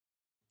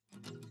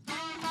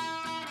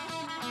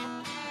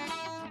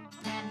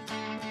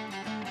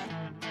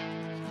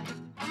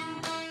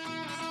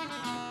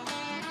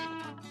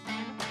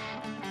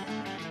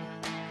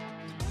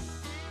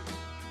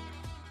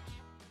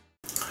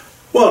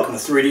Welcome to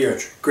 3D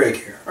Archery. Greg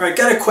here. Alright,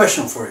 got a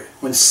question for you.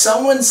 When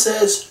someone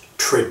says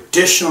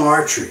traditional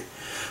archery,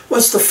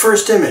 what's the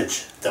first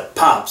image that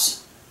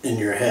pops in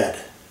your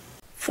head?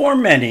 For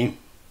many,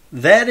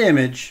 that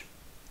image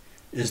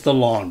is the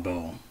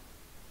longbow.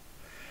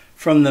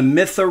 From the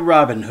myth of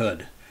Robin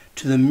Hood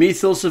to the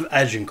mythos of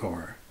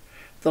Agincourt,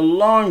 the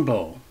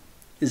longbow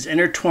is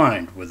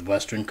intertwined with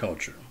Western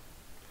culture.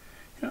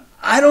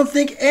 I don't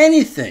think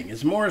anything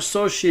is more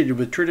associated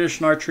with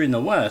traditional archery in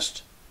the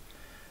West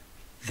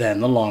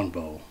than the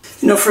longbow.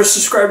 For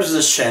subscribers to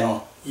this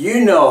channel,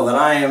 you know that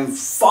I am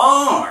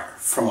far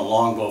from a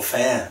longbow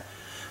fan.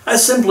 I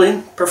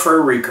simply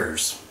prefer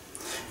recurves.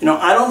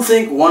 I don't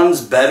think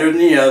one's better than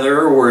the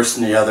other or worse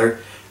than the other.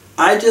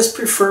 I just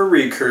prefer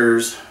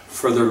recurves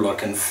for their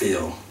look and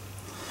feel.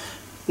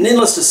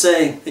 Needless to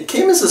say, it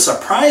came as a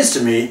surprise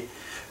to me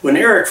when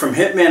Eric from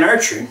Hitman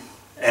Archery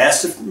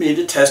asked me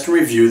to test and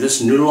review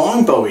this new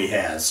longbow he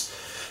has.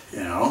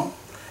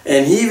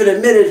 And he even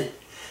admitted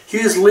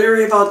he was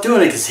leery about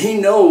doing it because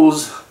he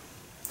knows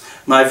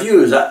my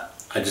views. I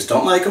just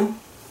don't like them.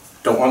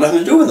 Don't want nothing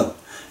to do with them.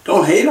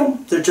 Don't hate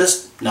them. They're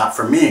just not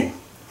for me.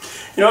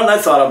 And I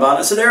thought about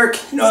it. I said, Eric,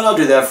 what, I'll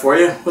do that for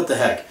you. What the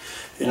heck?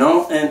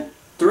 And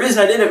the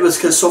reason I did it was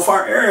because so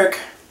far Eric,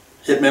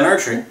 Hitman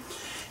Archery,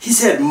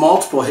 he's had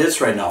multiple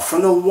hits right now.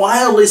 From the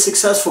wildly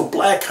successful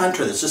Black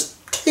Hunter that's just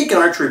taken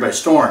archery by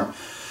storm,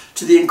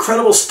 to the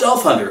incredible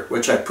Stealth Hunter,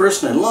 which I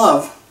personally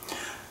love,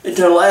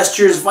 into last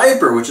year's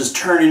Viper, which is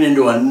turning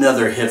into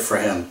another hit for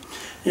him.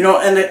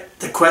 And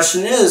the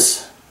question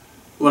is,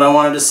 what I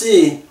wanted to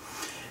see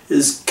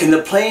is, can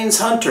the Plains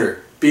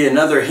Hunter be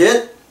another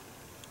hit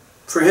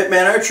for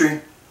Hitman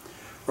Archery,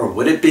 or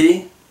would it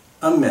be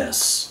a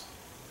miss?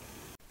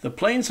 The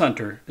Plains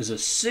Hunter is a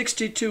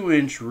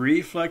 62-inch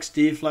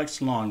reflex-deflex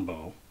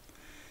longbow,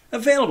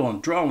 available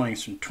in draw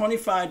lengths from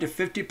 25 to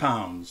 50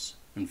 pounds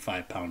in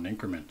 5-pound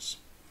increments.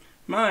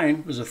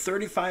 Mine was a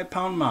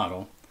 35-pound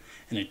model,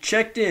 and it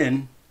checked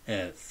in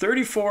at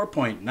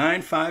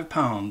 34.95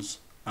 pounds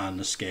on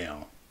the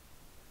scale.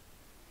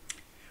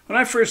 When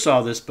I first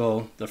saw this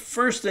bow, the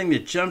first thing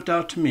that jumped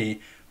out to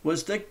me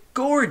was the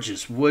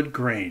gorgeous wood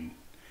grain.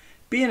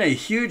 Being a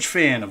huge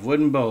fan of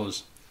wooden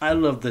bows, I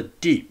love the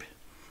deep,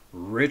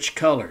 rich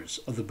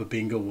colors of the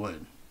Bubinga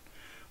wood,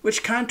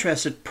 which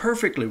contrasted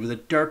perfectly with the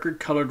darker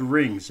colored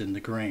rings in the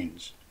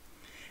grains.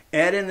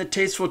 Add in the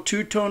tasteful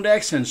two-toned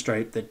accent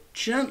stripe that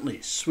gently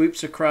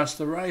sweeps across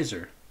the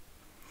riser,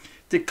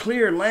 the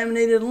clear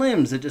laminated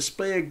limbs that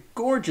display a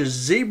gorgeous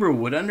zebra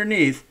wood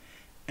underneath,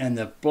 and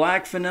the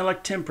black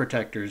phenolic tin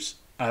protectors.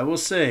 I will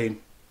say,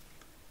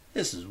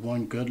 this is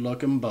one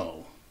good-looking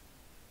bow.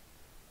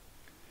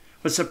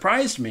 What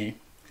surprised me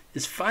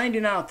is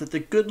finding out that the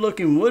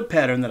good-looking wood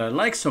pattern that I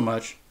like so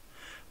much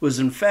was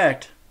in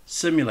fact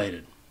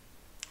simulated.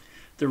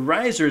 The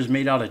riser is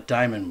made out of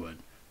diamond wood,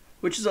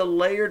 which is a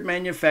layered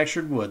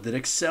manufactured wood that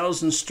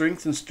excels in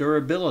strength and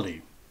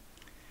durability.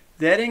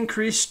 That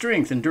increased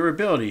strength and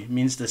durability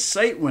means the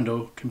sight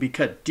window can be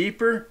cut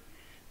deeper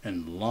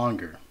and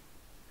longer.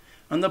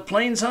 On the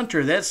Plains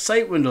Hunter, that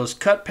sight window is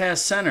cut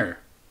past center.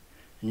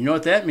 And you know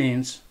what that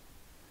means?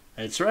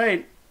 That's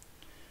right.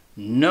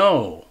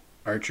 No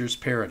Archer's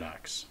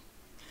Paradox.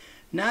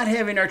 Not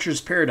having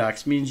Archer's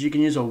Paradox means you can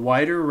use a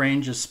wider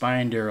range of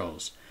spined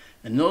arrows,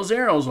 and those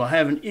arrows will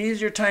have an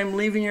easier time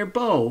leaving your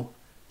bow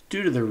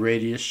due to the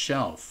radius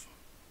shelf.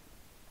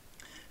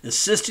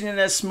 Assisting in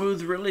that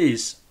smooth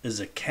release is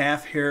a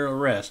calf hair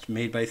arrest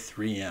made by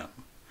 3M.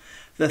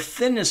 The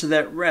thinness of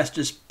that rest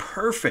is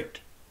perfect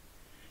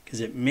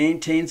because it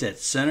maintains that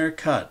center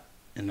cut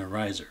in the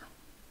riser.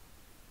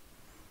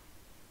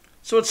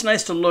 So it's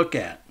nice to look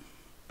at,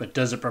 but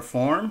does it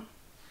perform?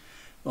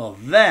 Well,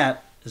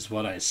 that is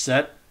what I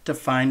set to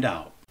find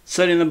out.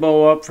 Setting the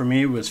bow up for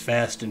me was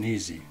fast and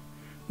easy.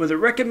 With a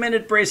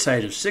recommended brace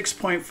height of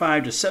 6.5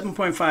 to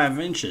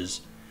 7.5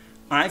 inches,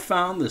 I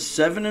found the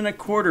 7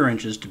 1/4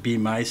 inches to be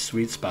my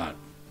sweet spot.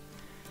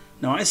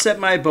 Now I set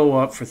my bow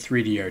up for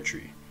 3D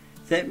archery.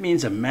 That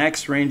means a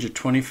max range of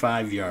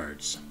 25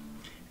 yards.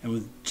 And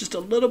with just a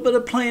little bit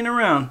of playing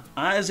around,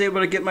 I was able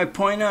to get my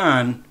point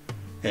on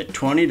at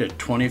 20 to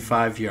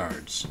 25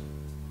 yards.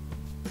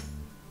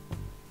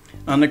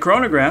 On the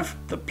chronograph,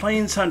 the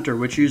Plains Hunter,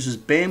 which uses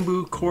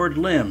bamboo cord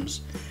limbs,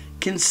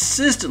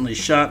 consistently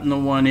shot in the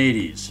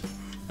 180s.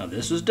 Now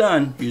this was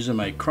done using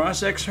my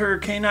Cross-X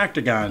Hurricane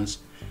Octagons.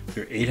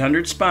 They're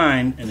 800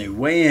 spine and they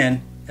weigh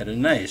in at a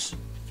nice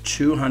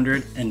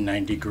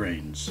 290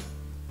 grains.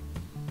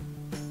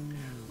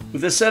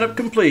 With the setup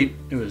complete,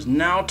 it was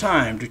now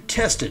time to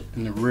test it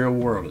in the real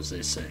world, as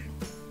they say.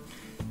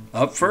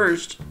 Up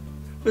first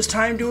was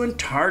time doing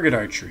target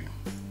archery.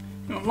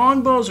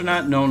 Longbows are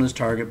not known as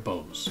target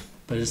bows,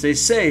 but as they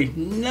say,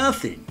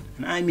 nothing,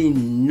 and I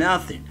mean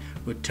nothing,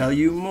 would tell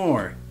you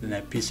more than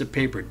that piece of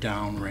paper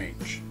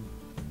downrange.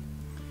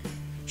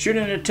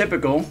 Shooting a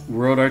typical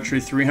World Archery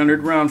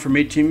 300 round from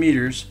 18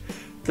 meters,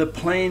 the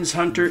Plains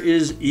Hunter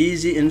is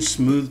easy and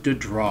smooth to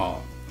draw,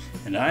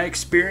 and I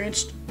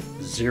experienced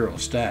 0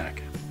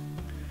 stack.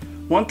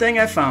 One thing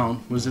I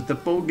found was that the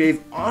bow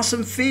gave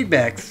awesome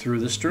feedback through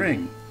the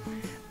string.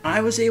 I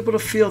was able to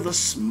feel the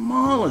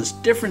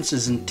smallest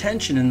differences in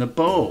tension in the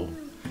bow,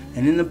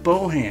 and in the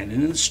bow hand,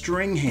 and in the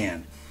string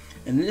hand.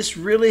 And this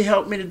really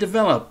helped me to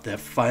develop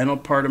that final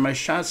part of my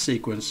shot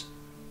sequence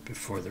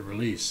before the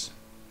release.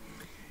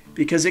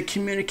 Because it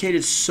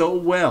communicated so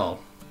well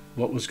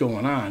what was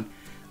going on,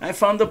 I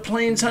found the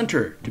Plains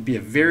Hunter to be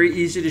a very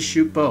easy to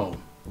shoot bow.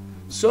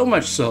 So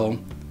much so,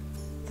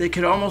 they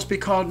could almost be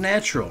called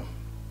natural.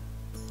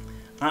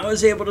 I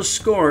was able to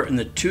score in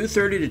the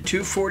 230 to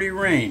 240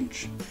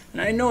 range, and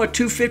I know a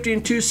 250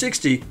 and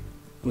 260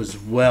 was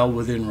well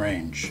within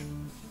range.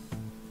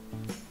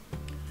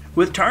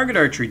 With target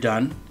archery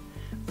done,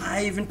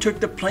 I even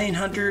took the Plains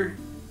Hunter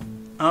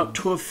out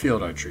to a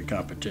field archery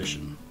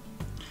competition.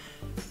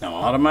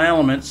 Now, out of my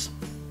elements,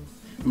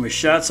 and with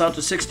shots out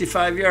to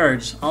 65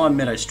 yards, I'll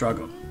admit I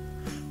struggled.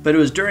 But it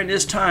was during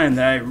this time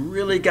that I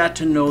really got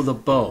to know the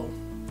bow.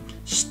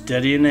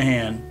 Steady in the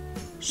hand,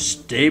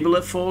 stable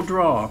at full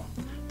draw,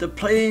 the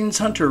Plains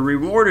Hunter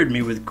rewarded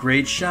me with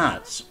great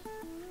shots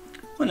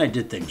when I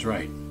did things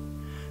right.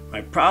 My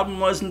problem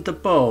wasn't the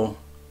bow,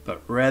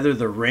 but rather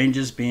the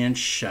ranges being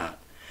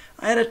shot.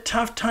 I had a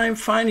tough time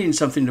finding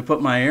something to put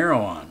my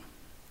arrow on.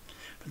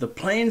 But the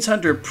Plains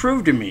Hunter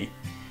proved to me,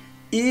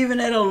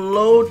 even at a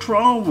low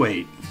draw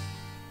weight,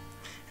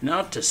 and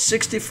out to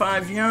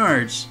 65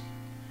 yards,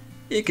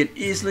 it could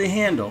easily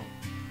handle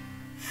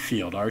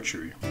field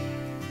archery.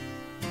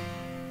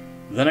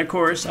 Then, of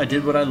course, I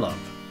did what I love,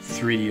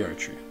 3D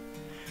archery.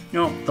 You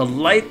know, the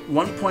light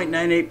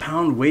 1.98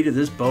 pound weight of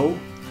this bow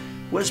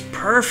was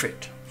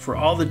perfect for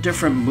all the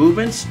different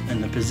movements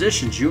and the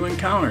positions you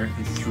encounter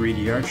in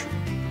 3D archery.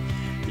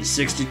 The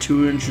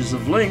 62 inches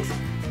of length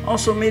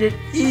also made it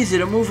easy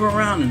to move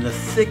around in the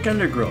thick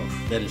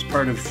undergrowth that is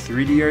part of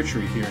 3D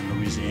archery here in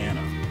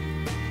Louisiana.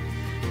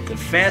 The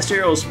fast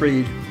arrow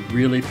speed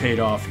really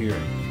paid off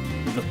here.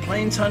 The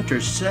Plains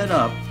Hunter set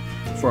up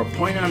for a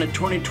point on at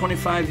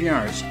 20-25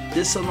 yards.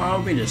 This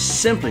allowed me to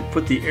simply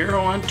put the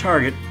arrow on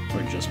target,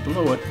 or just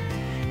below it,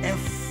 and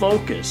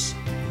focus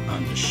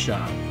on the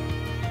shot.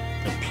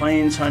 The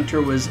Plains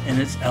Hunter was in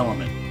its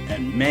element,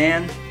 and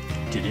man,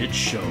 did it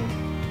show.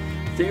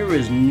 There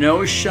is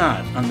no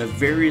shot on the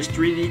various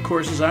 3D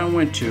courses I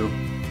went to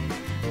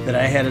that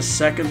I had a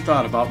second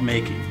thought about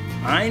making.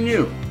 I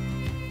knew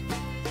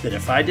that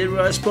if I did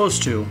what I was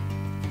supposed to,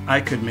 I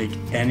could make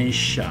any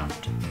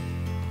shot.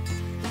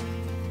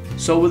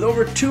 So with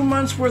over 2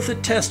 months worth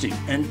of testing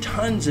and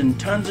tons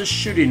of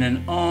shooting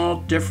in all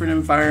different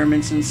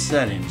environments and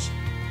settings,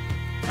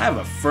 I have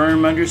a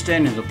firm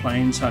understanding of the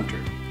Plains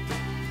Hunter.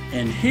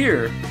 And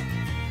here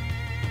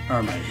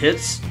are my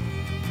hits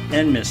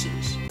and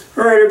misses.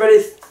 Alright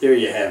everybody, there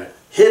you have it.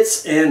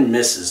 Hits and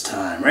misses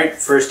time, right?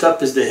 First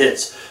up is the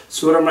hits.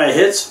 So what are my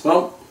hits?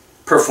 Well,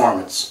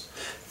 performance.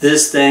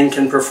 This thing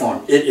can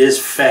perform. It is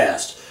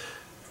fast.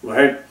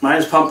 Right?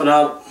 Mine's pumping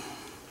out.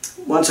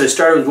 Once I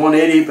started with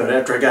 180, but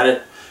after I got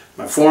it,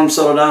 my form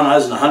settled down, I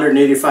was in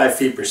 185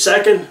 feet per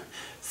second,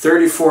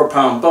 34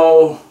 pound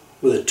bow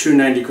with a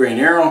 290 grain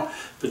arrow,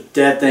 but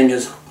that thing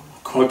is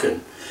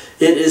cooking.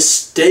 It is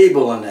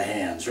stable in the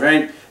hands,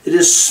 right? It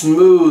is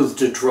smooth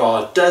to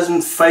draw. It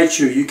doesn't fight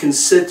you. You can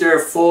sit there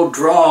at full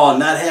draw and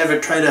not have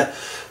it try to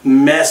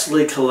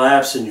massively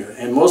collapse in you.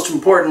 And most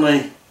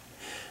importantly,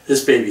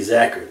 this baby's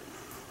accurate.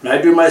 When I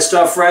do my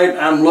stuff right,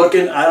 I'm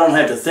looking, I don't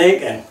have to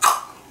think, and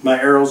my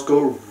arrows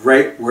go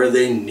right where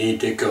they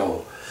need to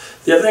go.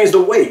 The other thing is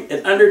the weight.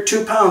 At under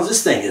 2 pounds,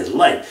 this thing is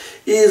light.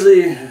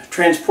 Easily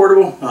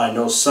transportable. Now, I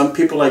know some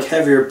people like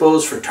heavier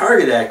bows for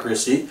target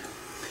accuracy,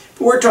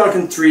 but we're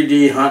talking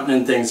 3D hunting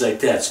and things like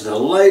that. So the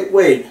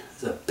lightweight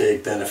is a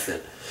big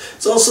benefit.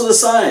 It's also the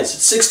size.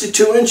 It's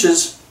 62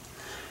 inches.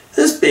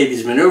 This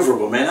baby's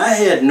maneuverable, man. I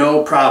had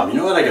no problem.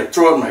 You know what? I could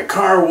throw it in my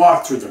car,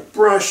 walk through the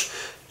brush,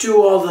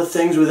 do all the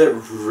things with it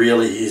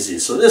really easy.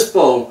 So this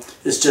bow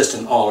is just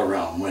an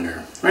all-around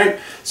winner, right?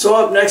 So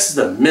up next is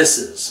the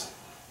misses.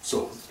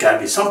 So got to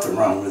be something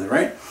wrong with it,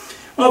 right?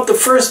 Well, the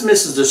first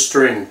miss is the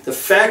string. The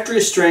factory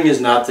string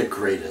is not the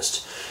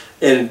greatest.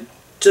 And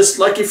just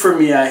lucky for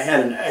me, I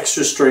had an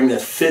extra string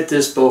that fit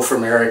this bow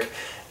from Eric.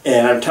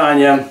 And I'm telling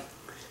you,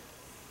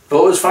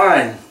 bow is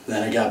fine,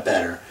 then it got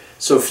better.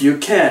 So if you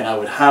can, I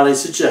would highly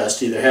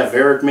suggest either have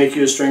Eric make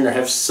you a string or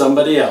have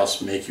somebody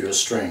else make you a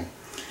string.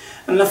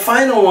 And the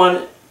final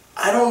one,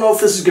 I don't know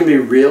if this is going to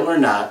be real or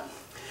not,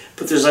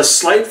 but there's a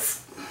slight,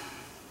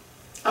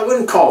 I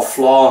wouldn't call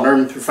flaw or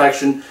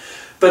imperfection,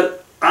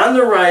 but on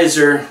the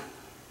riser,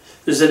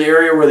 there's an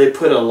area where they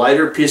put a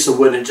lighter piece of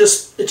wood, and it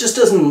just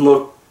doesn't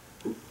look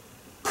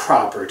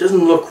proper. It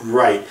doesn't look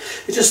right.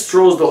 It just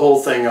throws the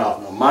whole thing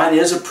off. Now, mine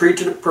is a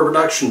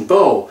pre-production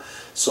bow,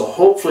 so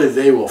hopefully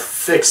they will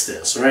fix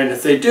this, right? And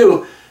if they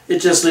do, it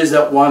just leaves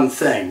that one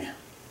thing,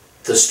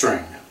 the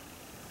string.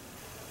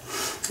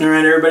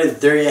 Alright everybody,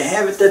 there you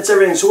have it. That's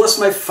everything. So what's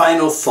my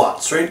final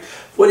thoughts, right?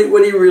 What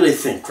do you really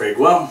think, Craig?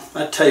 Well,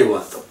 I tell you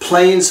what, the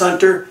Plains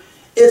Hunter,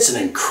 it's an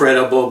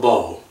incredible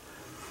bow.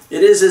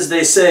 It is, as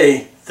they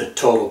say, the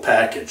total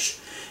package.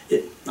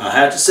 I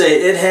have to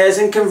say, it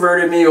hasn't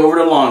converted me over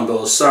to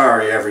longbows.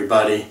 Sorry,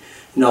 everybody.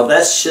 No,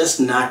 that's just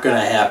not going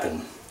to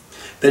happen.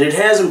 But it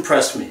has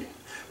impressed me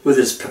with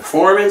its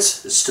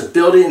performance, its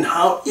stability, and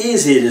how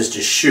easy it is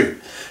to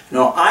shoot. You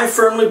know, I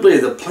firmly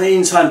believe the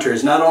Plains Hunter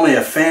is not only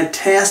a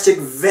fantastic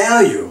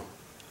value,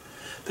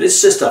 but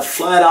it's just a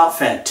flat-out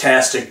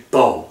fantastic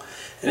bow.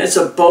 And it's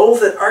a bow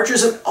that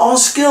archers at all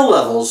skill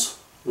levels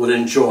would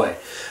enjoy.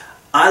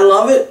 I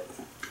love it.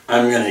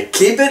 I'm going to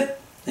keep it.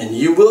 And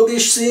you will be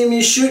seeing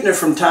me shooting it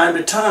from time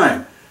to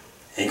time.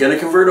 Ain't going to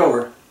convert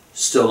over.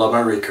 Still love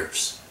my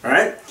recurves.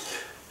 Alright?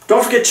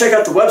 Don't forget to check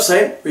out the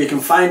website where you can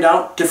find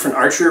out different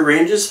archery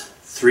ranges,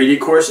 3D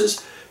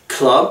courses,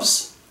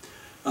 clubs,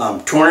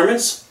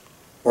 tournaments,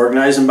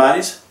 organizing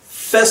bodies,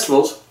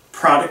 festivals,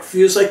 product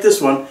reviews like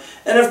this one,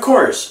 and of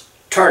course,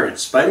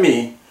 targets by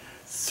me,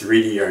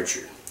 3D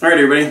Archery. Alright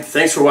everybody,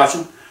 thanks for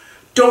watching.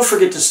 Don't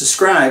forget to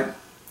subscribe,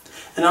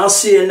 and I'll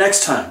see you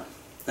next time.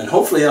 And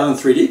hopefully out on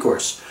the 3D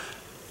course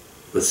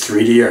with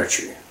 3D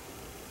Archery.